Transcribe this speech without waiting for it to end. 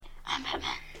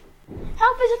Batman.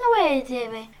 Help is in the way,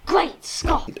 Davey. Great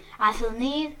Scott! I feel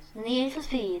the need for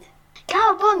speed.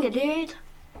 Cowabunga, dude!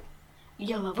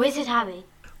 You're a wizard, Harry.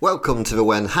 Welcome to the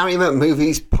When Harry Met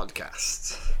Movies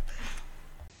podcast.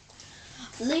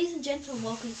 Ladies and gentlemen,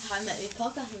 welcome to Harry Met Movies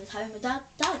podcast with Harry and my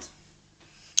dad.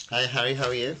 Hi Harry, how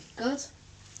are you? Good.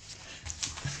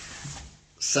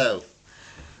 So,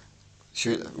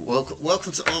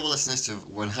 welcome to all the listeners to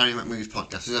When Harry Met Movies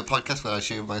podcast. This is a podcast where I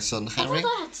show my son Harry. I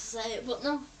thought I had to say it, but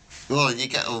no. Well, you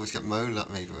always get moaned at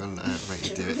me when I make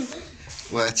you do it.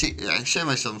 Where I show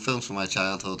my son films from my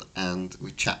childhood and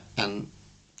we chat and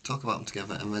talk about them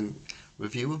together and then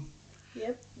review them.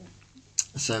 Yep.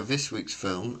 So this week's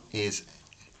film is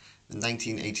the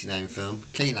 1989 film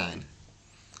K9.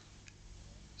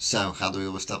 So, how do we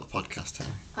always start the podcast,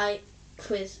 Harry?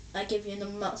 I give you a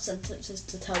number of sentences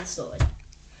to tell the story.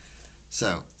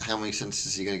 So, how many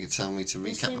sentences are you going to tell me to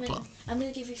recap the plot? I'm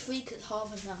going to give you 3 because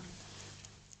half of them.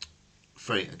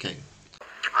 3, okay.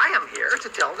 I am here to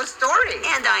tell the story.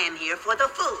 And I am here for the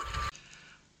food.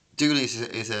 Dooley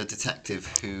is a detective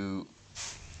who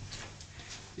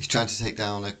is trying to take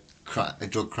down a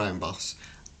drug crime boss.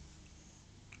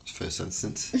 That's the first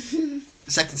sentence.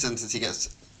 The second sentence, he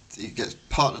gets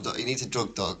partnered up. He needs a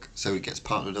drug dog, so he gets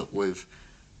partnered up with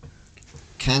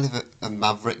kind of a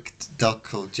maverick dog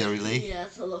called Jerry Lee.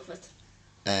 Yes, I love it.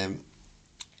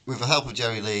 With the help of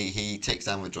Jerry Lee, he takes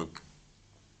down the drug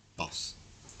boss.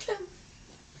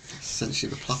 Essentially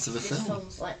the plot of the film.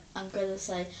 Film's like, I'm going to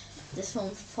say, this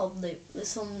film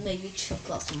made me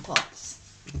chuckle at some parts.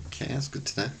 Okay, that's good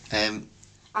to know. And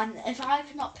if I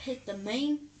cannot pick the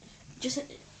main, if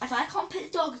I can't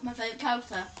pick the dog as my favourite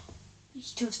character,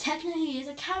 just technically he is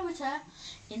a character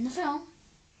in the film.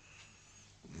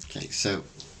 Okay, so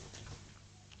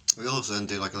we also then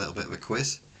do like a little bit of a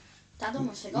quiz. Dad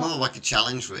almost forgot. More like a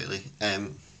challenge, really.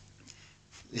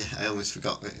 Yeah, I almost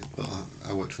forgot it, but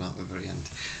I worked on that at the very end.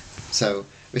 So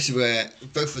this is where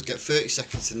both of us get 30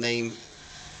 seconds to name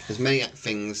as many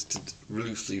things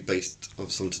loosely based on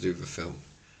something to do with the film.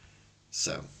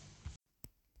 So.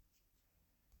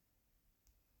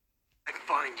 I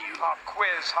find you. Pop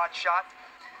quiz, hotshot.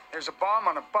 There's a bomb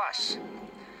on a bus.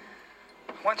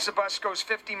 Once the bus goes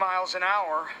 50 miles an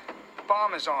hour, the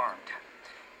bomb is armed.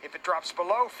 If it drops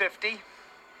below 50,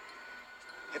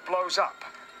 it blows up.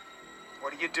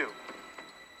 What do?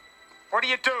 What do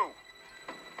you do?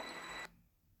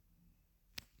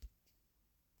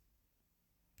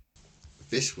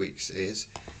 This week's is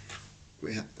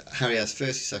Harry has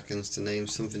 30 seconds to name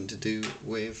something to do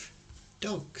with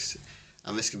dogs.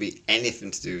 And this could be anything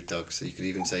to do with dogs, so you could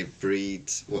even say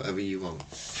breeds, whatever you want.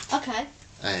 Okay.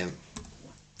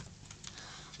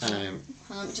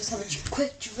 Just have a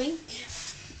quick drink.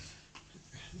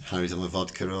 Harry's on the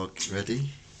vodka ready.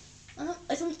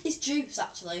 It's juice,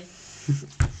 actually.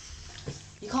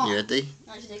 You can't. You ready?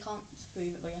 Actually, you can't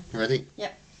prove it, but yeah. Ready?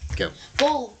 Yep. Go.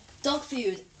 Ball, dog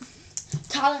food,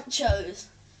 talent shows,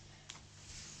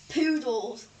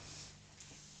 poodles,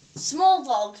 small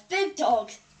dogs, big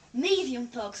dogs, medium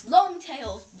dogs, long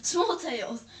tails, small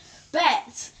tails,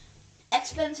 bets,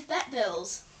 expensive bet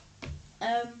bills,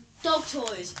 dog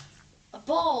toys, a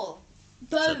ball,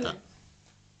 bone,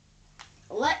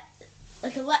 like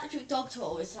electric dog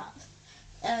toys.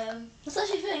 What's that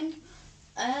thing?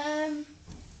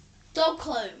 Dog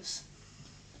clothes.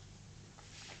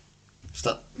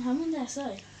 Stop. How many did I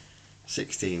say?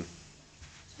 16. I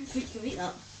think you can eat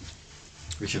that.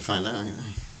 We should find out,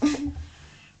 anyway.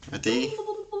 Ready?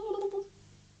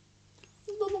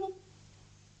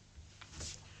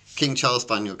 King Charles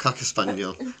Spaniel, Cocker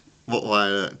Spaniel,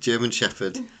 Rottweiler, German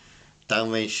Shepherd,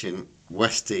 Dalmatian,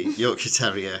 Westie, Yorkshire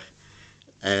Terrier,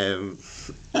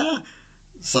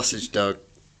 Sausage Dog,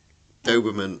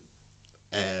 Doberman,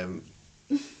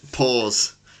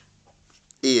 paws,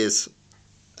 ears,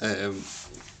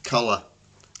 collar,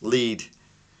 lead.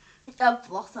 I've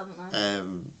lost, haven't I?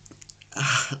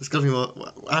 There's got to be more.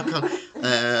 How can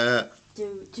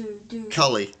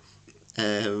collie.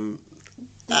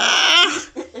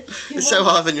 It's so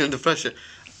hard when you're under pressure.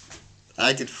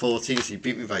 I did 14, so you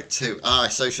beat me by 2. I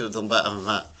so should have done better than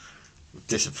that. I'm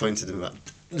disappointed in that.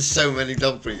 There's so many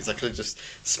dog breeds. I could have just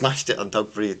smashed it on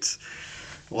dog breeds.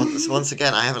 Once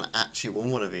again, I haven't actually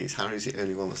won one of these. Harry's the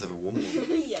only one that's ever won one.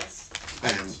 Yes.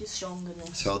 You're stronger than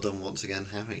this. So well done once again,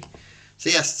 Harry.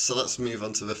 So let's move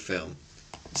on to the film.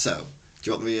 So, do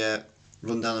you want me to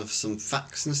run down some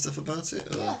facts and stuff about it?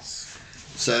 Or? Yes.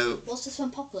 So. What's this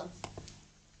one popular?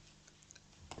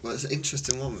 Well, it's an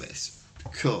interesting one, this.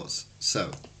 Because,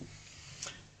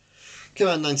 came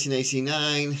out in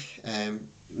 1989.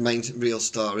 Main real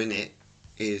star in it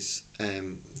is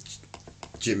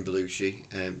Jim Belushi.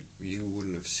 You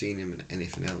wouldn't have seen him in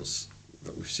anything else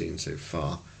that we've seen so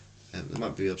far. There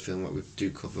might be the odd film that we do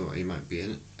cover what he might be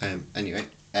in. Anyway,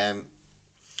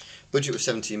 budget was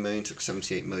 17 million, took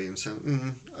 78 million, so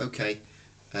okay.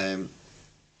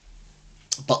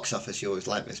 Box office, you always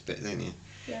like this bit, don't you?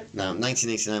 Yeah. Now,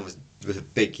 1989 was a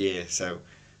big year, so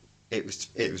it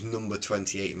was number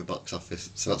 28 in the box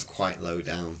office, so that's quite low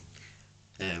down.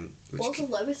 What was the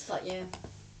lowest that year?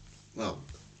 Well,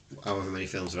 however many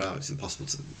films there are, it's impossible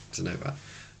to know that.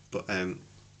 But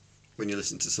when you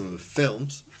listen to some of the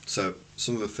films, so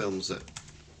some of the films that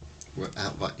were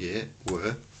out that year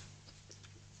were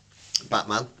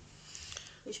Batman,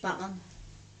 Which Batman?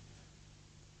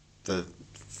 the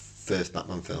first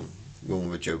Batman film, the one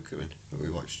with Joker in, that we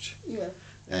watched. Yeah.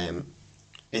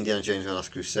 Indiana Jones and the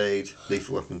Last Crusade,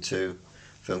 Lethal Weapon 2,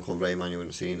 a film called Rayman you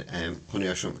wouldn't have seen, Honey,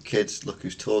 I Shrunk the Kids, Look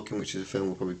Who's Talking, which is a film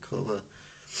we'll probably cover,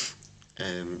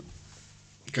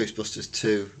 Ghostbusters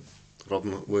 2,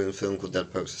 Robin Williams film called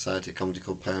Dead Poets Society, a comedy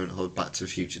called Parenthood, Back to the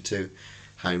Future 2,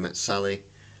 Harry Met Sally,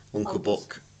 Uncle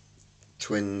Buck,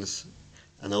 Twins,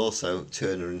 and also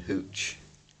Turner and Hooch.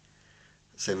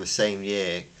 So in the same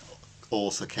year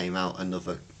also came out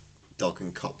another dog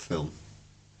and cop film.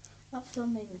 That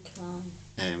film made me cry.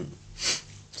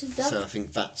 So I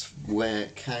think that's where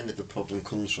kind of the problem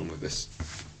comes from with this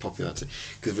popularity.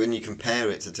 Because when you compare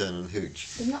it to Turner and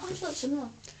Hooch... They're not actually that similar.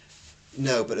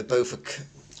 No, but they're both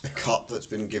a cop that's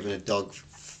been given a dog...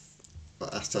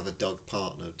 that has to have a dog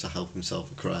partner to help him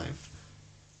solve a crime.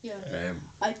 Yeah.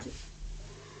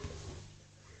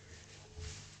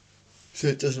 So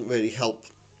it doesn't really help.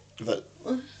 But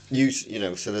you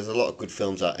know, so there's a lot of good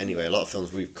films out anyway. A lot of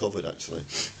films we've covered actually,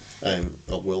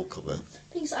 or will cover.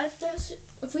 Things if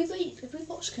we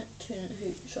watched Turner and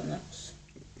Hooch on this.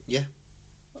 Yeah.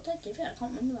 What did I give it? I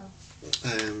can't remember now.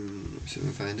 See if I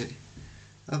can find it.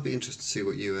 I'll be interested to see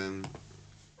what you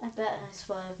I bet I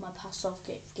swear if my past self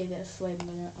give it a 3, I'm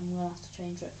gonna have to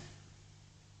change it.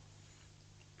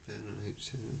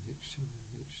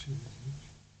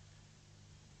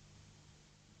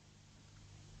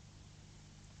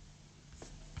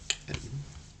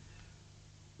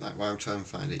 Like while I'm trying to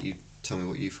find it, you tell me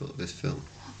what you thought of this film.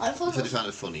 I thought I found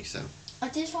it funny, so. I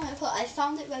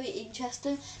found it very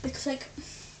interesting because like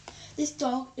this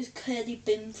dog has clearly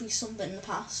been through something in the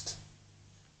past.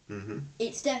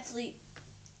 It's definitely,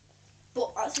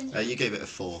 but I think you gave it a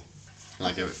 4, and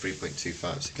I gave it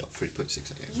 3.25, so you got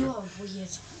 3.6. You are weird.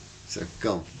 So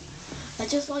go on. I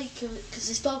just like because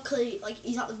this dog clearly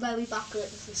he's at the very back of the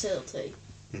facility,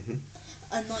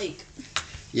 and like.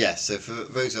 Yeah, so for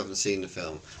those who haven't seen the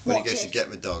film, when he Watch goes it. to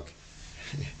get the dog,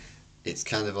 it's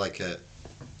kind of like a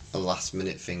last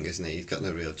minute thing, isn't it? He's got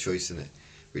no real choice in it,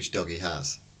 which dog he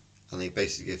has. And they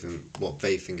basically give him what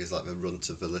they think is like the runt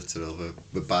of the litter of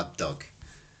the bad dog.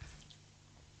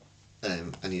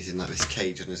 And he's in like this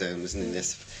cage on his own, isn't he?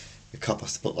 The cop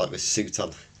has to put like this suit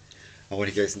on. And when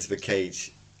he goes into the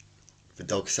cage, the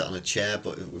dog's sat on a chair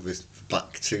but with his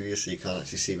back to you so you can't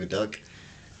actually see the dog.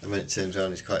 And when it turns around,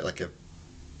 he's quite like a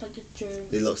German.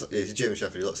 He looks like he's a German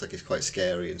Shepherd. He looks like he's quite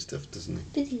scary and stuff, doesn't he?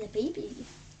 But he's a baby.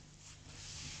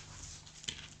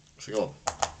 So go on.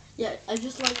 Yeah, I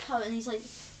just like how and he's like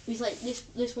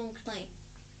this one can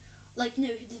like no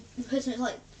the person is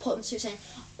like put him to saying,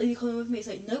 "Are you coming with me?" He's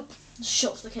like, "Nope."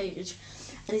 Shuts the cage,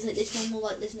 and he's like, "This one will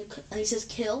like listen," and he says,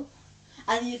 "Kill,"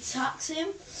 and he attacks him,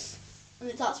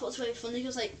 and that's what's really funny. He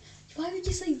goes like, "Why would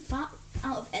you say that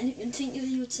out of anything? Think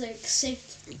you would say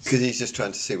sit?" Because he's just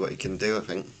trying to see what he can do, I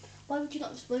think. Why would you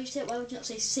not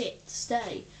say sit,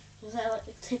 stay? Because they're like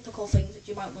the typical things that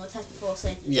you might want to test before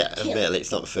saying. Yeah, kill. admittedly,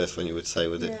 it's not the first one you would say,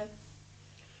 would it? Yeah.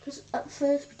 Because at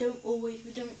first we don't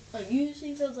like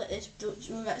usually films like this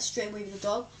we get straight away with the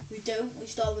dog. We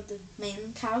start with the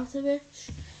main character-ish,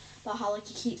 about how like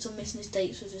he keeps on missing his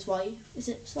dates with his wife. Is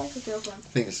it his wife or girlfriend? I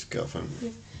think it's his girlfriend.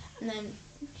 Yeah. And then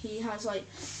he has like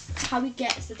how he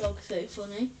gets the dog so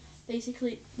funny.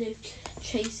 Basically they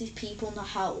chase these people in the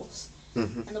house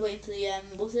and they're waiting for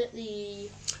the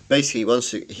Basically,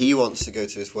 he wants to go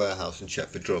to his warehouse and check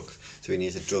for drugs, so he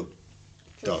needs a drug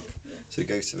dog. Yeah. So he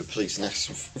goes to the police and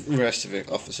asks the rest of the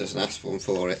officers and asks them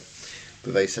for it.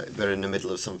 But they're in the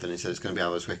middle of something and said it's going to be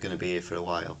hours, we're going to be here for a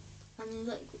while. And he's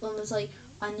like, one was like,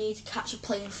 I need to catch a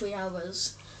plane in 3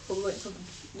 hours, but we're waiting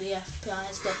for the FBI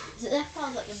and stuff. Is it the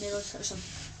FBI like a military or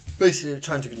something? Basically, they're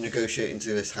trying to negotiate into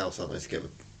this house, aren't they, to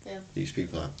get these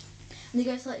people out. And he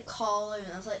goes to like a car loan,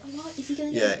 and I was like, what, if you're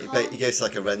going to Yeah, get a car? he goes to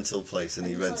like a rental place and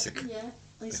he he's rents like, yeah. And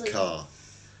he's a like, car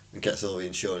and gets all the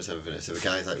insurance and everything. So the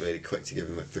guy's like really quick to give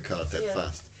him the car dead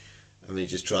fast. And then he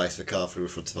just drives the car through the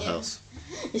front of the house.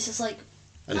 It's just like,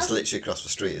 And it's literally across the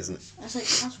street, isn't it? It's like,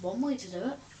 that's one way to do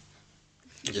it.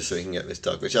 Just so he can get this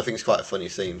dog, which I think is quite a funny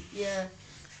scene. Yeah.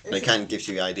 And it kind of gives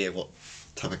you the idea of what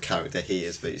type of character he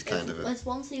is, but he's kind of a... There's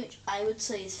one thing which I would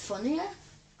say is funnier.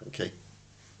 Okay.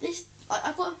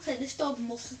 I've got to say, this dog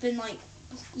must have been like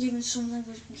doing something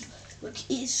like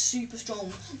it is super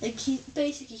strong. Like he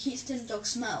basically keeps the dog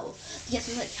smell, he gets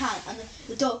it like can, and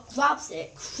the dog grabs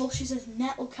it, crushes his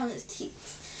metal can in its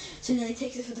teeth. So then he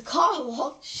takes it for the car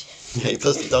wash. Yeah, he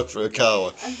puts the dog through a car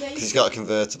wash And because he's got a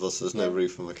convertible, so there's no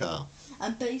roof on the car.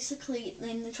 And basically,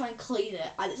 then they try and clean it,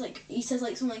 and it's like he says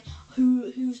like something like,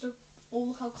 who's the oh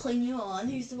look how clean you are, and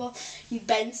who's the one? He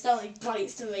bends down, and he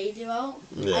bites the radio out.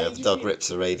 Yeah, the dog rips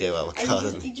the radio out of the car, and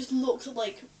doesn't he just looks at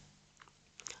like.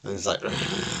 And he's like...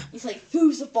 He's like,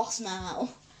 who's the boss now?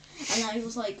 And I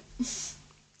was like, this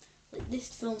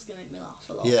film's gonna make me laugh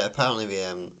a lot. Yeah, apparently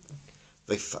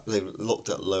they looked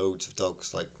at loads of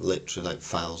dogs, like literally like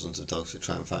thousands of dogs to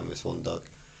try and find this one dog,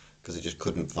 because they just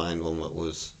couldn't find one that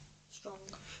was Strong.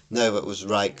 No, but was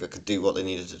right, that could do what they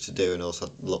needed it to do, and also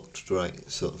looked right,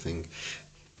 sort of thing.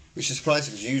 Which is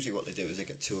surprising, because usually what they do is they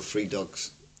get 2 or 3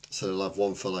 dogs, so they'll have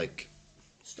one for like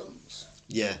Stunts.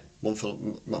 yeah, one for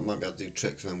might be able to do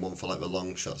tricks, and then one for like the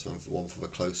long shots, and one for the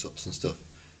close-ups and stuff,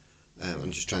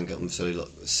 and just try and get them so they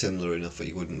look similar enough that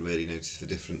you wouldn't really notice the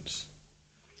difference.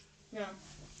 Yeah.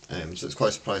 So it's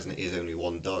quite surprising it is only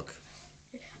one dog.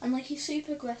 And like he's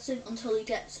super aggressive until he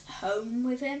gets home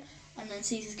with him, and then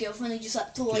sees his girlfriend. He just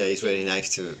like to like. Yeah, he's really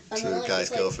nice to then, the like, guy's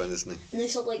it's, like, girlfriend, isn't he? And they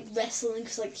start like wrestling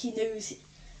because like he knows.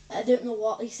 I don't know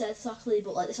what he said exactly,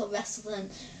 but like they start wrestling.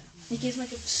 He gives him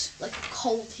like a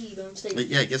cold T-bone steak.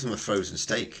 Yeah, he gives him a frozen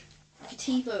steak. Like a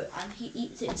T-bone, and he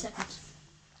eats it in seconds.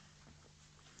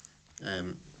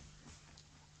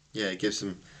 Yeah, he gives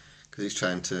him, because he's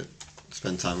trying to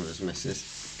spend time with his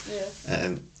missus.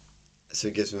 Yeah. So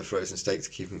he gives him a frozen steak to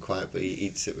keep him quiet, but he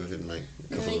eats it within like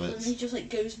a couple of And minutes. he just like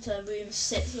goes into a room,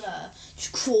 sits there,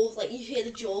 just crawls, like you hear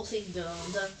the jaw thing dun,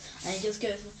 and he just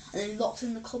goes, and then he locks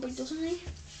in the cupboard, doesn't he?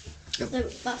 Yep. No,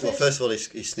 Well, first of all, he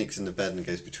sneaks in the bed and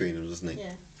goes between them, doesn't he?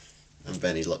 Yeah. And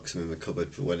then he locks him in the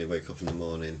cupboard, but when they wake up in the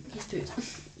morning, He's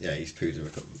pooed. yeah, he's pooed in the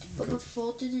cupboard. But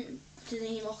before, didn't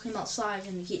he lock him outside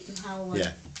and keep him howling?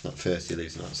 Yeah, at first he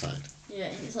leaves him outside. Yeah,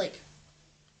 and it's like,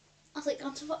 I was like,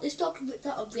 this dog ripped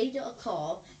out a radio out of a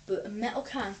car, but a metal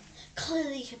can,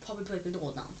 clearly he could probably break the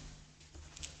door down.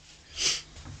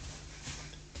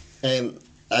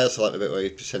 I also like the bit where he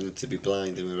pretended to be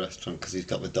blind in the restaurant because he's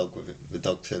got the dog with him. The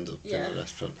dog turns up in the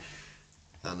restaurant,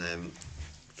 and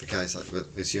the guy's like,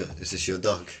 "Is this your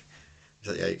dog?"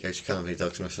 He's like, "Yeah." He goes, "You can't have any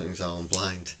dogs in the restaurant." He's like, "Oh, I'm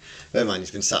blind." Bear in mind,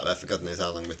 he's been sat there for God knows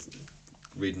how long with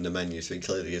reading the menu, so he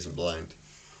clearly isn't blind.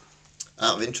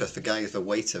 Out of interest, the guy is the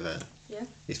waiter there. Yeah.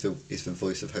 He's the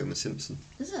voice of Homer Simpson.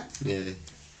 Is it? Yeah.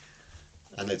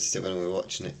 I noticed it when we were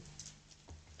watching it.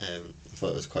 I thought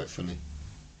it was quite funny.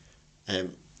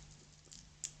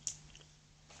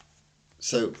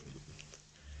 So,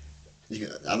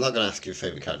 I'm not going to ask you your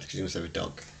favourite character because you're going to say the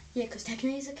dog. Yeah, because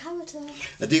technically he's a character.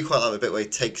 I do quite like the bit where he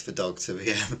takes the dog to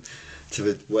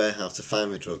the warehouse to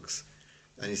find the drugs,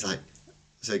 and he's like,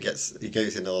 so he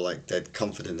goes in all like dead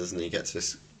confident, doesn't he? He gets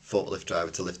this forklift driver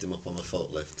to lift him up on the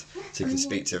forklift so he can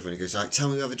speak to everyone. He goes like, "Tell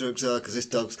me where the drugs are, because this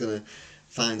dog's going to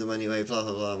find them anyway." Blah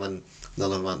blah blah. And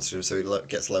none of them answer him, so he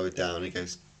gets lowered down. And he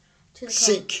goes,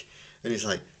 "Seek," and he's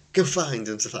like, "Go find,"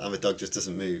 and stuff like that. And the dog just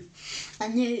doesn't move.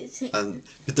 And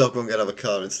The dog won't get out of the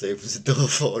car until he opens the door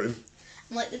for him.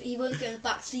 like he won't go in the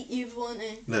back seat either, won't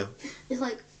he? No. It's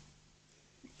like.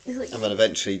 And then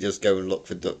eventually he does go and look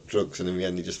for drugs, and in the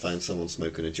end he just finds someone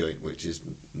smoking a joint, which is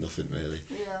nothing really.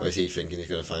 Yeah. Whereas he thinking he's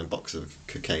going to find a box of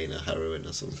cocaine or heroin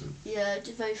or something. Yeah, it's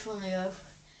very funny though.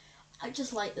 I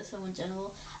just like this film in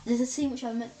general. There's a scene which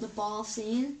I meant the bar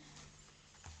scene,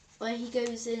 where he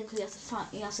goes in because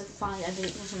he has to find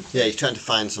evidence or something. Yeah, he's trying to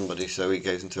find somebody, so he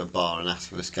goes into a bar and asks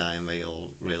for this guy, and they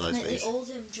all realise that They he's...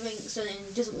 order him drinks and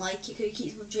he doesn't like it because he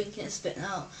keeps on drinking and spitting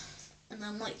out. And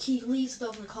then like he leaves the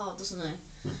dog in the car, doesn't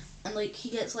he? And like he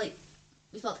gets like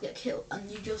he's about to get killed,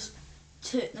 and you just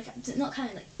turn like not kind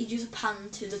of like you just pan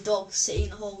to the dog sitting in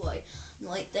the hallway, and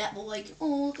like they're all like,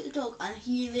 "Oh, look at the dog," and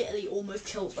he literally almost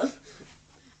killed them.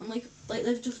 And like they're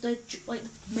like the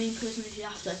main person who's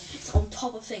after it's on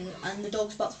top of things, and the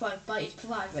dog's about to bite his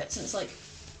private, and it's like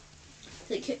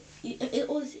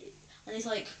and he's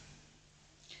like.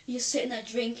 You're just sitting there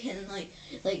drinking and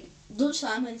like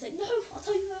lunchtime, and he's like, "No, I'll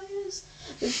tell you where it is."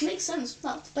 Which makes sense.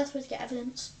 That's the best way to get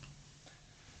evidence.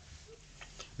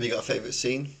 Have you got a favourite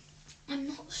scene? I'm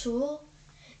not sure.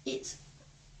 It's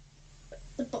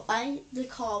the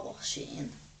car wash scene,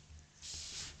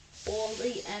 or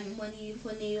the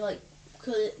when he like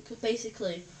cause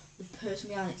basically the person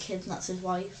behind the kid, and that's his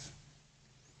wife.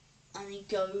 And he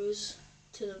goes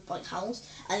to the house,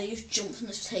 and he just jumps on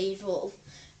this table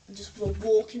and just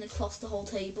walking across the whole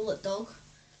table at dog,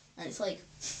 and it's like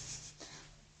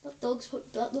that dog's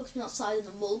been outside in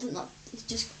the mud, and he's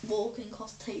just walking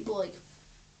across the table like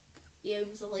he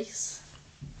owns the place.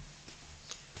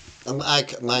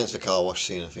 Mine's the car wash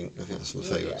scene. I think that's my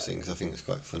favourite scene, because I think it's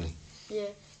quite funny. Yeah,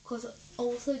 because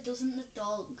also doesn't the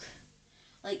dog,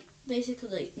 like,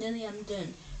 basically near the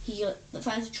ending, he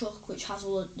finds a truck which has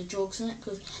all the drugs in it,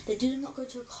 because they do not go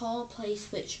to a car place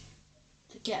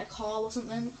to get a car or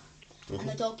something, and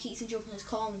the dog keeps him jumping in his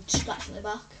car and scratching the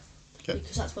back,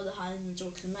 because that's where they're hiding the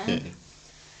drugs in there.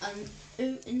 And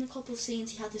in a couple of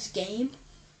scenes he had this game.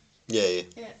 Yeah.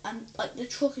 And like the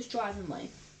truck is driving away,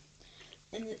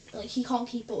 and like he can't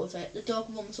keep up with it. The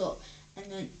dog runs up, and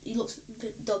then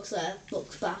the dog's there,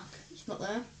 looks back, he's not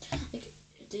there. Like,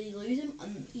 did he lose him?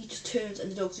 And he just turns, and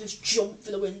the dog just jumps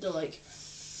through the window, like.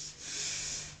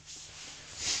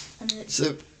 And then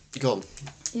So, go on.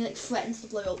 he like threatens to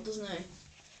blow up, doesn't he?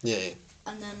 Yeah.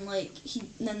 And then like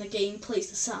then the game plays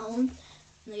the sound,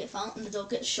 and they get found, and the dog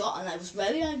gets shot. And I was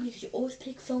very angry, because you always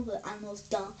pick films where the animals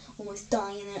almost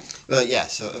die in it. Well, yeah.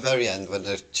 So at the very end, when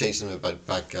they're chasing him a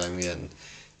bad guy in the end,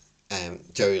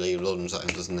 Jerry Lee runs at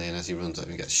him, doesn't he? And as he runs at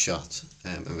him, he gets shot,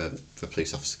 and then the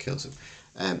police officer kills him.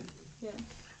 Yeah.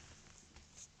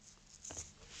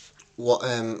 What?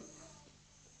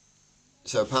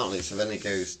 So apparently, then he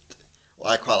goes.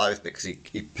 Well, I quite like this bit,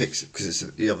 because he picks, because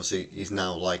he's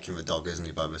now liking the dog, isn't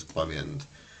he? By the end,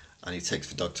 and he takes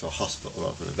the dog to a hospital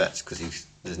rather than a vet's, because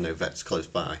there's no vets close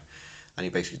by, and he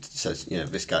basically says,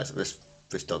 this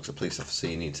this dog's a police officer,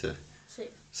 you need to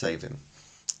save him.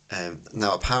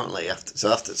 Now apparently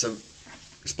so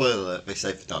spoiler alert, they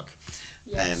save the dog.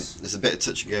 Yes. There's a bit of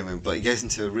touch and go, but he goes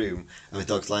into a room and the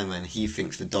dog's lying there, and he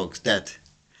thinks the dog's dead.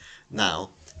 Now,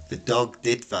 the dog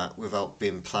did that without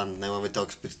being planned. Now when the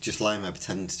dog's just lying there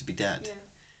pretending to be dead,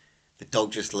 the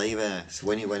dog just lay there. So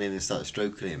when he went in and started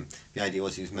stroking him, the idea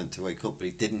was he was meant to wake up, but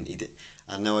he didn't.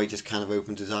 And now he just kind of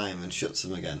opened his eye and then shuts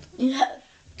them again. Yeah.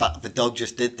 But the dog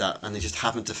just did that, and they just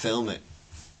happened to film it.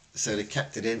 So they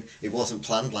kept it in. It wasn't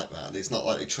planned like that. It's not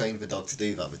like they trained the dog to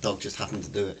do that. The dog just happened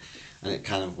to do it, and it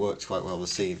kind of worked quite well, the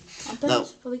scene. I bet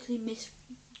it's probably because he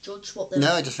misjudged what they.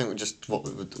 No, I just think just what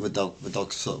the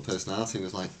dog's sort of personality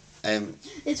was like.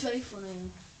 It's very funny.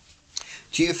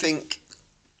 Do you think?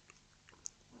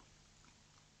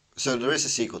 So there is a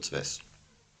sequel to this.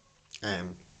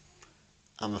 And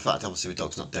the fact, obviously, the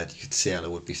dog's not dead. You could see how there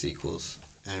would be sequels.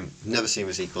 Never seen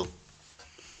the sequel.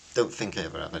 Don't think I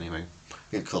ever have anyway. I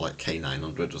think it's called like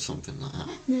K900 or something like that.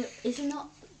 No, is it not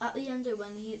at the end of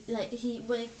when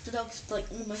when the dog's like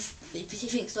almost, if he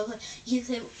thinks the dog, like, you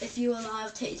can say, if you were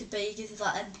alive, take you to Vegas, it's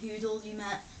like a poodle you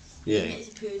met. Yeah. It's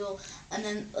a poodle, and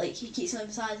then like he keeps him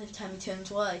beside him every time he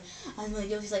turns away, and when he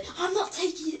goes, he's like, I'm not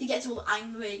taking you. He gets all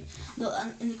angry,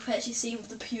 and in the credits you see him with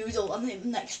the poodle and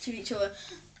them next to each other,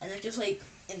 and they're just like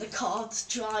in the car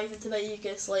driving to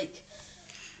Vegas, like.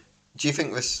 Do you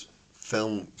think this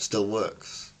film still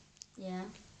works? Yeah.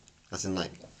 As in,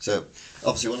 like, so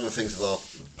obviously one of the things of our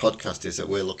podcast is that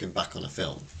we're looking back on a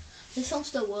film. This film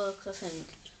still works, I think.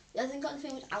 I think got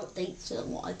anything with outdates or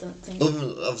what, I don't think.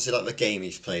 Obviously, like the game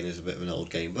he's playing is a bit of an old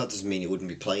game, but that doesn't mean he wouldn't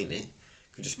be playing it. It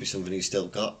could just be something he's still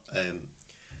got.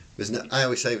 There's no. I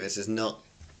always say this: there's not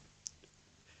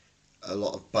a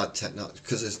lot of bad technology,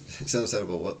 because it sounds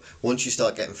terrible. But once you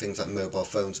start getting things like mobile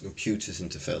phones and computers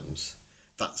into films,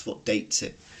 that's what dates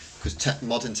it. Because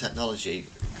modern technology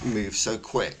moves so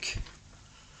quick.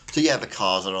 So yeah, the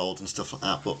cars are old and stuff like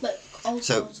that, but old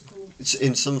so cars are cool.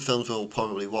 in some films we'll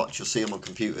probably watch, you'll see them on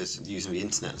computers using the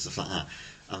internet and stuff like that,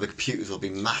 and the computers will be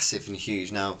massive and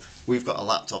huge. Now we've got a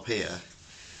laptop here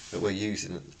that we're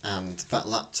using, and that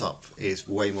laptop is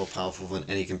way more powerful than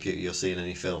any computer you'll see in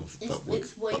any film.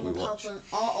 It's way more powerful.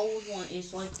 Our old one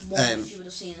is like one you would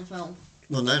have seen in a film.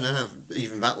 Well, no.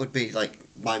 Even that would be like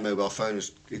my mobile phone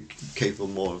is capable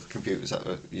more of computers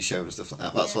that you show and stuff like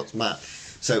that. That's what's mad.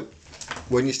 So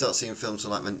when you start seeing films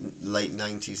from like the late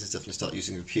 90s and stuff, and they start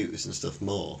using computers and stuff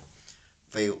more,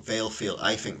 they'll feel.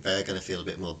 I think they're going to feel a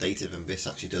bit more dated than this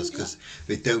actually does, because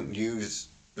they don't use.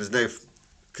 Because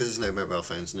there's no mobile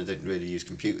phones and they don't really use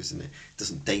computers, and it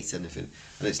doesn't date anything.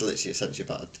 And it's literally essentially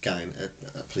about a guy,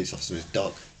 a police officer and his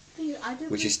dog,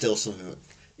 which is still something that,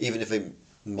 even if they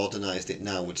modernised it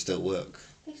now, would still work.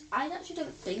 I actually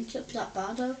don't think it'd be that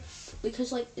bad though,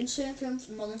 because like in certain films,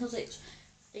 modern physics,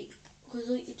 because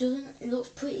it doesn't. It looks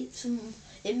pretty.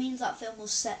 It means that film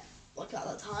was set like at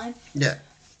that time. Yeah.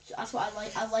 So that's what I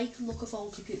like. I like the look of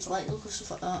old computers. I like the look of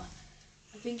stuff like that.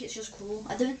 I think it's just cool.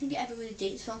 I don't think it ever really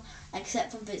dates film,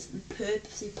 except if it's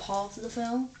purposely part of the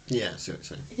film. Yeah, I see what you're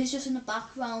saying. If it's just in the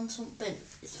background, something,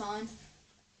 it's fine.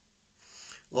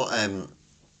 Well,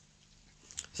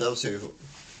 so obviously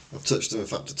I've touched on the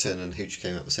fact that Turner and Hooch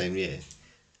came out the same year.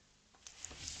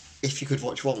 If you could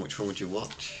watch one, which one would you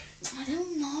watch? I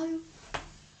don't know.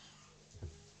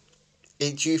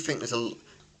 Do you think there's a...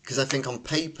 Because I think on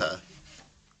paper,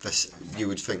 this, you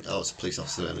would think, oh, it's a police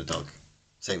officer and a dog.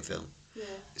 Same film. Yeah.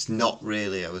 It's not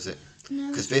really, though, is it? No.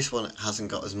 Because this one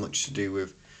hasn't got as much to do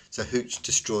with... So Hooch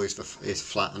destroys his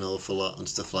flat an awful lot and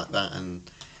stuff like that, and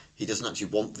he doesn't actually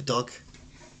want the dog.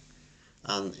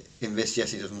 And in this,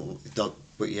 yes, he doesn't want the dog,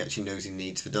 but he actually knows he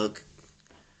needs the dog.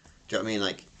 Do you know what I mean?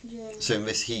 Like, Yeah. so in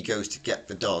this, he goes to get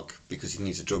the dog because he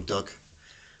needs a drug dog.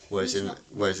 Whereas He's in not-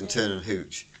 whereas in yeah. Turner and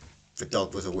Hooch, the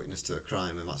dog was a witness to a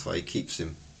crime, and that's why he keeps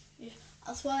him.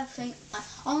 That's why I think,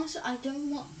 honestly, I don't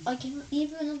want, like,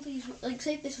 even if these, like,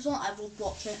 say if this was on, I would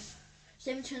watch it.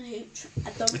 Same with Turner Hooch,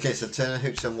 I don't. Okay, so Turner and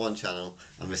Hooch on one channel,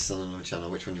 and this on another channel.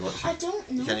 Which one you watch? I don't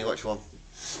know. You can only watch one.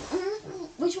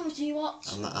 Which one do you watch?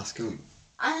 I'm not asking.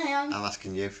 I am. I'm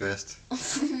asking you first.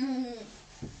 I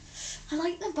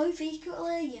like them both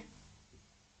equally.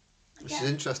 Which Yeah. is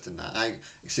interesting. That I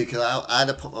see, because I'd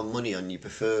have put my money on you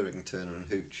preferring Turner and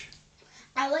Hooch.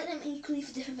 I like them equally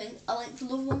for different things. I like the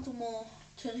love one for more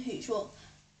Turner Hooch, what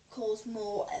cause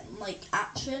more like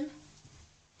action.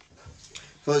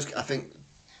 First, I think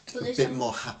But a this bit one,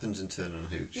 more happens in Turner and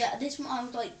Hooch. yeah, this one I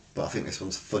would like. But I think this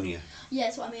one's funnier. Yeah,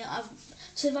 that's what I mean.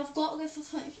 So if I've got to go for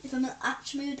something, if I'm in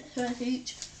action mood, Turner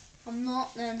Hooch. I'm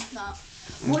not, then that.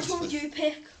 Which one would you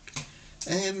pick?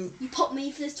 You put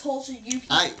me for this torture. You.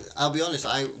 I'll be honest.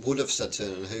 I would have said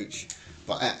Turner and Hooch,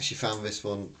 but I actually found this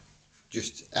one.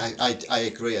 I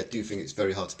agree. I do think it's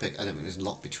very hard to pick. I don't think there's a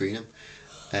lot between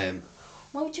them.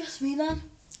 Why would you ask me then?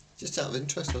 Just out of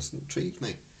interest, that's intrigued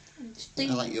me. I'm I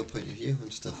stealing, like your point of view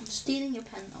and stuff. I'm stealing your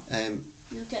pen now.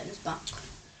 You'll get this back.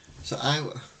 So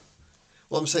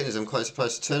what I'm saying is, I'm quite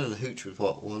surprised. Turner and Hooch was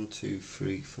what 1, 2,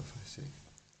 3, 4, 5, 6.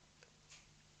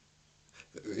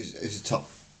 It's a top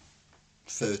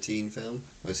 13 film.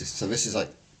 So this is like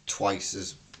twice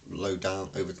as low down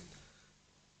over. Do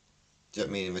you know what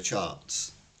I mean in the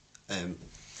charts?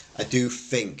 I do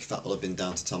think that will have been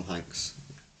down to Tom Hanks.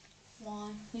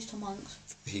 Why? Who's Tom Hanks?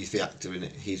 He's the actor in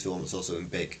it. He's the one that's also in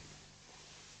Big.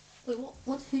 Wait,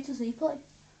 who does he play?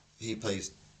 He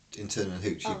plays in Turner and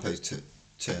Hooch. He Oh. plays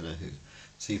Turner,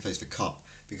 so he plays the cop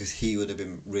because he would have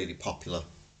been really popular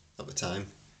at the time.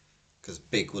 Because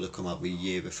Big would have come out the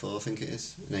year before, I think it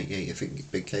is, in '88. I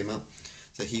think Big came out.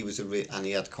 So he was and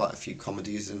he had quite a few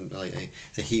comedies and like,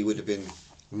 so he would have been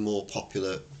more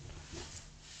popular.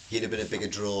 He'd have been a bigger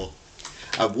draw.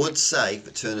 I would say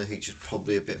that Turner Hooch is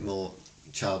probably a bit more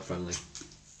child friendly.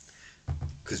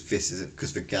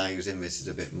 Because the guy who's in this is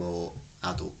a bit more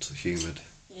adult humoured.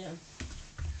 Yeah.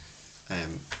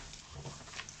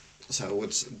 So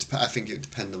I think it would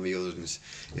depend on the audience.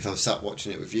 If I was sat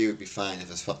watching it with you, it'd be fine. If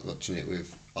I was sat watching it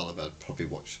with Oliver, I'd probably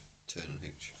watch Turner and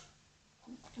Hooch.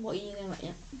 What are you going to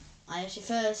rate? I asked you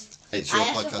first. It's your I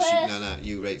asked you podcast. first. No,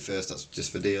 you rate first. That's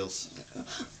just for deals.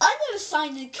 I never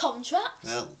signed a contract.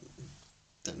 Well,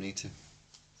 don't need to.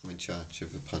 I'm in charge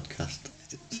of the podcast.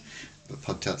 The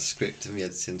podcast script and the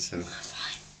editing, so. That's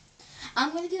fine.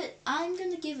 I'm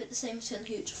gonna give it the same as Turner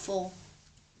Hooch, 4.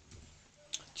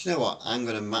 Do you know what? I'm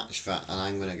going to match that, and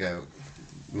I'm going to go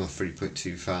my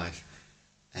 3.25.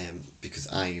 Because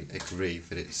I agree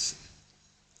that it's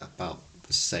about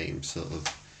the same sort of.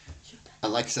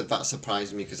 And like I said, that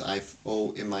surprised me because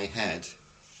in my head,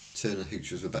 Turner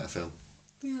Hooch was a better film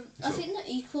Yeah. I think they're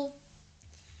equal.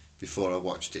 before I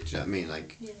watched it. Do you know what I mean?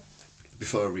 Like, Yeah.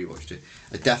 before I rewatched it,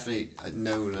 I'd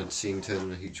known I'd seen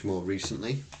Turner Hooch more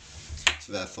recently,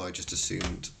 so therefore I just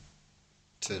assumed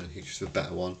Turner Hooch was a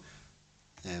better one.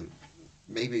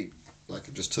 Maybe, like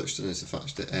I've just touched on, is the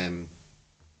fact that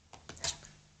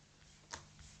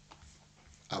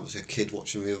I was a kid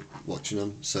watching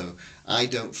them, so I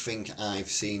don't think I've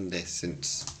seen this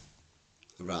since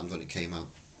around when it came out.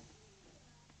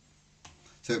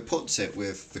 So it puts it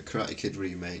with the Karate Kid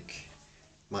remake,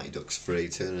 Mighty Ducks 3,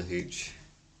 Turner Hooch.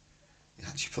 It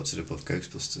actually puts it above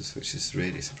Ghostbusters, which is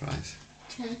really a surprise.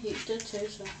 Turner Hooch did too,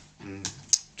 so.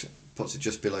 Puts it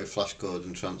just below Flash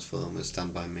Gordon, Transformers,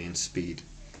 Stand By Me and Speed.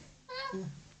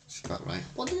 It's about right.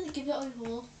 What did they give it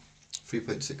overall?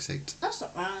 3.68. That's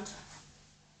not bad.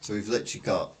 So we've literally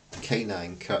got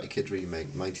K9, Karate Kid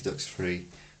remake, Mighty Ducks 3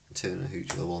 and Turner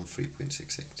Hooch all on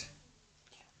 3.68.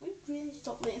 We really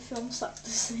stopped making films that the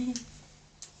same.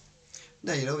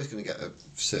 No, you're always going to get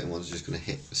certain ones are just going to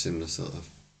hit a similar sort of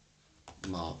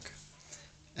mark.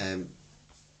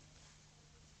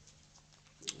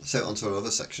 So on to our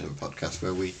other section of the podcast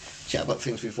where we chat about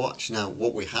things we've watched. Now,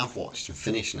 what we have watched and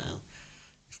finished now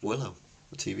is Willow,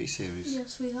 the TV series.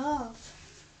 Yes, we have.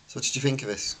 So what did you think of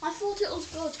this? I thought it was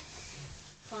good.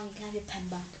 Fine, you can have your pen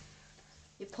back.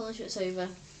 Your punishment's over.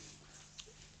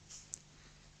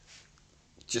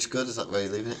 Just good, is that the way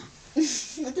you're leaving it?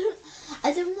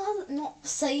 I don't know how to not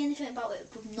say anything about it,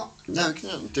 but not. No, we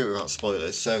can't do it without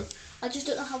spoilers. So I just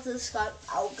don't know how to describe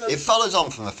how it goes. it follows on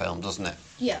from the film, doesn't it?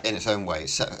 Yeah. In its own way,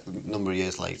 set a number of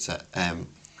years later.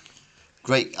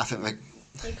 Great, I think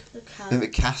the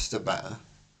cast are better.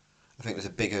 I think there's a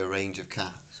bigger range of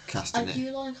cast in I it.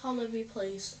 do like how they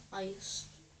replace Ice.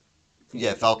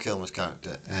 Yeah, Val Kilmer's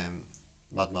character,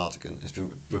 Mad Mardigan, has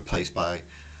been replaced by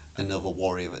another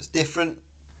warrior that's different,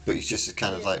 but he's just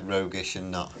kind of like roguish and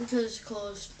not. Because, of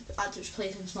course, the actor's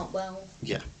played him not well.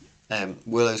 Yeah.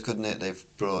 Willow's good in it. They've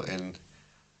brought in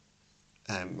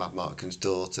Mad Mardigan's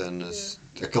daughter, and there's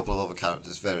a couple of other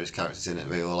characters, various characters in it.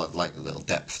 They all have like a little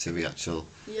depth to the actual.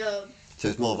 Yeah. So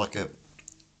it's more of like a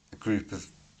group of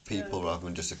people rather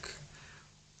than just a.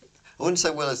 I wouldn't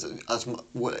say Willow's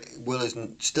Willow's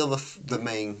still the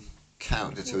main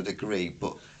character to a degree,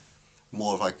 but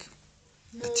more of like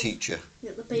a teacher.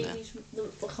 Yeah, the baby's.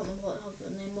 I can't remember what her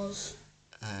name was.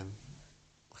 I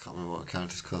can't remember what the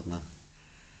character's called now.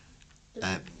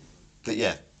 But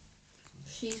yeah,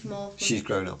 She's more. she's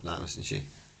grown up now, isn't she?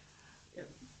 Yep.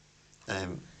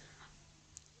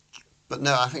 But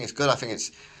no, I think it's good. I think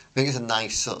it's a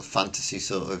nice sort of fantasy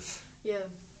sort of Yeah.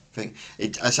 thing.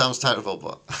 It sounds terrible,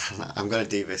 but I'm going to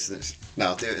do this. No,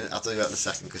 I'll do it. I'll do that in a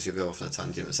second because you'll go off on a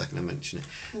tangent in a second. I mention it.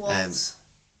 What?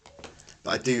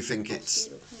 But I do think it's.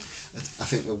 I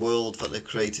think the world that they've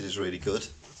created is really good.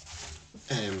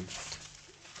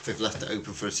 They've left it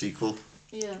open for a sequel.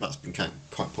 Yeah. That's been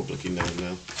quite publicly known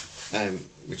now,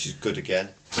 which is good again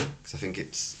because I think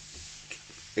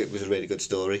it was a really good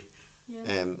story.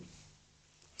 Yeah.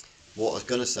 What I was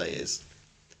gonna say is,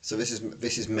 so this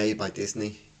is made by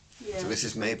Disney. Yeah. So this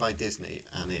is made by Disney,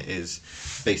 and it is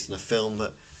based on a film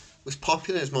that was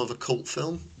popular. It's more of a cult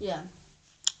film, Yeah.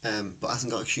 but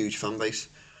hasn't got a huge fan base.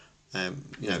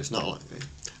 It's not like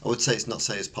I would say it's not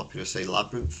as popular as say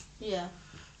Labyrinth. Yeah.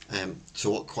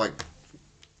 So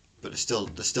but it's still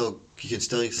you can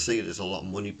still see there's a lot of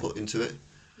money put into it.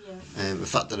 Yeah. The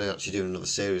fact that they're actually doing another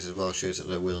series as well shows that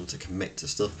they're willing to commit to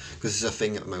stuff, because it's a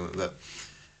thing at the moment that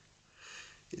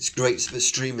it's great that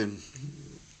streaming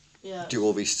Yeah. do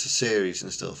all these series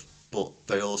and stuff, but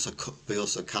they also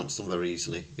cancel them very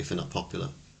easily if they're not popular.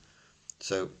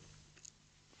 So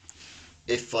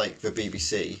if like the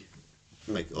BBC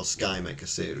or Sky make a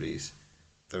series,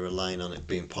 they're relying on it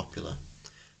being popular.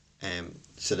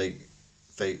 So they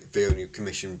only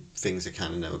commission things they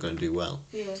can and they're going to do well.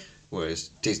 Yeah. Whereas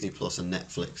Disney Plus and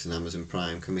Netflix and Amazon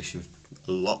Prime commission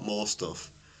a lot more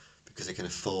stuff because they can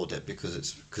afford it,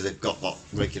 because they've got that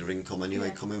regular income anyway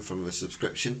coming from a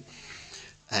subscription.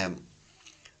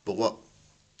 But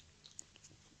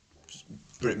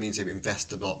it means they've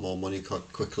invested a lot more money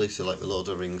quickly. So like the Lord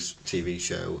of the Rings TV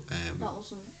show. That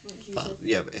wasn't what you said.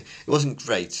 Yeah, but it wasn't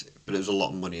great, but there was a lot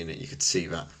of money in it. You could see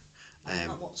that. I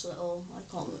can't watch it at all. I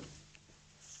can't.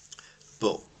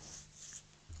 But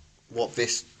what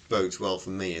this bodes well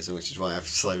for me is, and which is why I've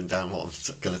slowed down what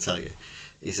I'm going to tell you,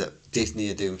 is that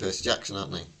Disney are doing Percy Jackson,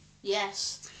 aren't they?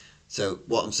 Yes. So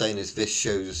what I'm saying is this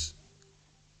shows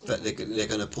that they're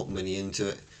going to put money into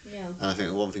it. Yeah. And I think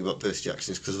the one thing about Percy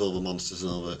Jackson is because of all the monsters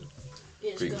and all the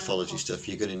It's Greek gonna mythology cost. stuff,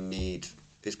 it's going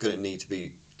to need to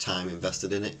be time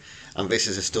invested in it. And this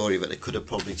is a story that they could have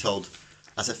probably told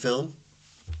as a film,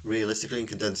 realistically, and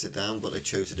condensed it down, but they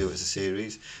chose to do it as a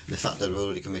series. And the fact that they've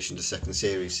already commissioned a second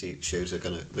series shows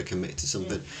they're committed to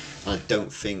something. And I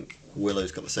don't think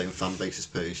Willow's got the same fan base as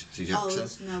Percy Jackson.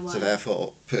 there's no way. So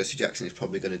therefore, Percy Jackson is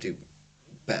probably going to do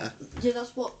better. Yeah,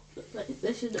 that's what.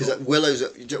 This is. Because Willow's,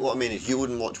 what I mean is, you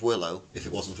wouldn't watch Willow if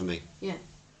it wasn't for me. Yeah.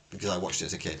 Because I watched it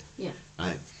as a kid. Yeah.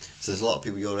 Right. So there's a lot of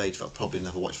people your age that probably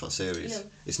never watched that series. Yeah.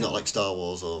 It's not like Star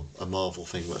Wars or a Marvel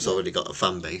thing where it's already got a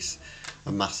fan base,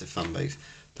 a massive fan base.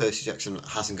 Percy Jackson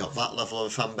hasn't got that level of a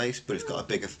fan base, but it's got a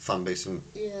bigger fan base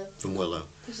from Willow.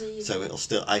 So it'll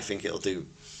still, I think it'll do.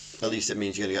 At least it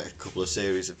means you're gonna get a couple of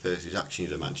series of Percy Jackson,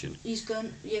 you'd imagine. He's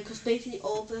going, because basically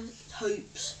all the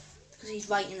hopes, because he's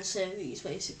writing a series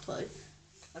basically,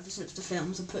 ever since the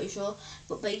films, I'm pretty sure.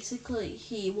 But basically,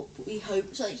 he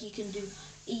hopes that he can do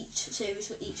each series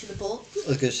for each of the books. I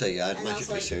was gonna say I'd And I imagine was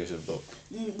for a like, series of a book.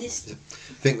 This, I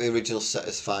think the original set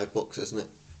is 5 books, isn't it?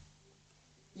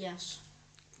 yes,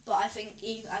 but I think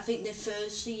the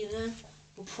first season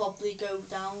will probably go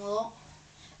down a lot.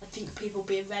 I think people will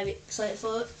be very excited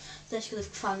for it, especially because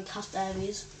of fan cast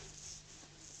areas.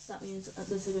 that means that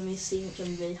there's going to be a scene which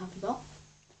I'm really happy about.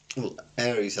 Well,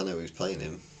 Ares, I know who's playing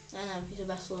him. I know, he's a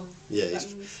wrestler. Yeah,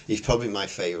 he's probably my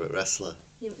favourite wrestler.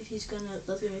 There's going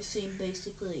to be a scene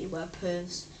basically where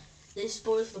Percy... This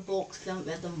spoils the books, if you haven't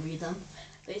read them, read them.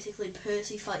 Basically,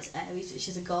 Percy fights Ares, which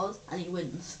is a god, and he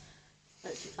wins.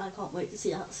 I can't wait to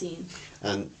see that scene.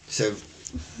 And so,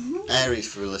 Ares,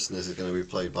 for the listeners, is going to be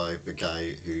played by the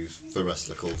guy who's the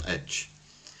wrestler called Edge.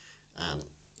 And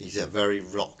he's a very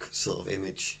rock sort of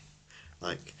image.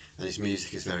 And his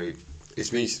music is very...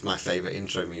 His music's my favourite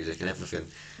intro music and everything.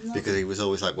 Because he was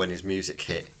always like, when his music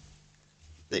hit,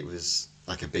 it was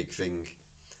like a big thing.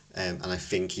 And I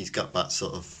think he's got that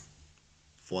sort of,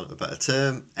 for want of a better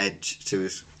term, edge to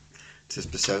his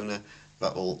persona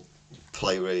that will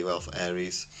play really well for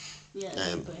Ares. Yeah,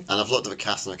 and I've looked at the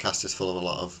cast, and the cast is full of a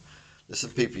lot of... There's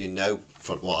some people you know,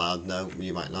 from what I know,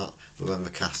 you might not, but then the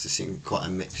cast is seeing quite a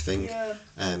mixed thing. Yeah.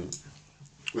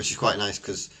 Which is quite nice,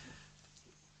 because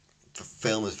the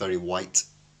film is very white.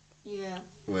 Yeah.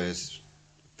 Whereas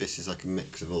this is like a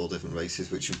mix of all different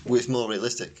races, which is more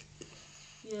realistic.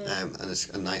 Yeah. And it's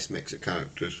a nice mix of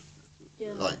characters.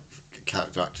 Yeah. Like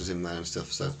character actors in there and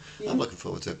stuff, so I'm looking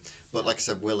forward to it. But like I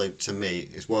said, Willow to me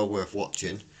is well worth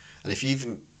watching, and if you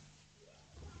even,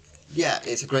 I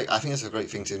think it's a great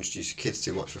thing to introduce your kids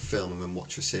to, watch a film and then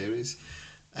watch a series.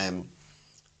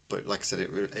 But like I said,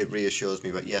 it reassures me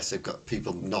that yes, they've got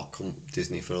people knock on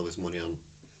Disney for all this money on,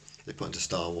 they put into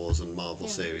Star Wars and Marvel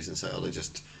series and say, oh, they're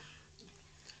just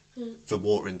for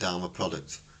watering down the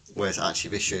product, whereas actually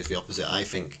this shows the opposite. I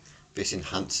think this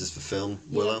enhances the film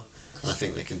Willow. And I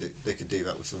think they could do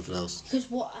that with something else.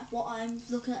 Because what I'm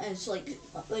looking at is like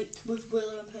with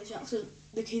Willow and Percy Jackson,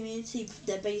 the community,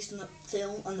 they're based on the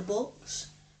film and the books.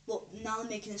 But now they're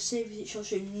making a series that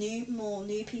shows you more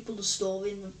new people, the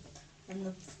story in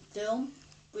the film,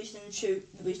 which then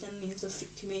means the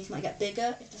community might get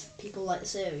bigger if the people like the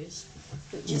series,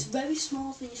 which is very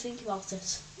smart when you think about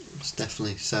it. It's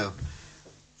definitely so.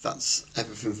 That's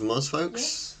everything from us, folks.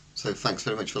 Yes. So thanks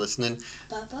very much for listening.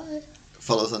 Bye bye.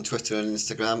 Follow us on Twitter and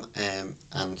Instagram,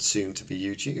 and soon to be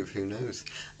YouTube. Who knows?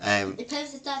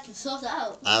 Depends if Dad can sort it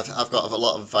out. I've got a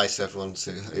lot of advice for everyone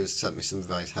who's sent me some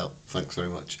advice. Help. Thanks very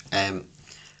much. And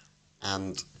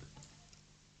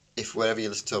if wherever you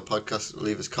listen to our podcast,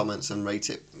 leave us comments and rate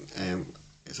it.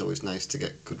 It's always nice to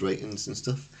get good ratings and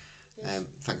stuff. Yes.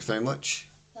 Thanks very much.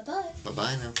 Bye bye. Bye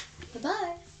bye now. Bye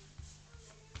bye.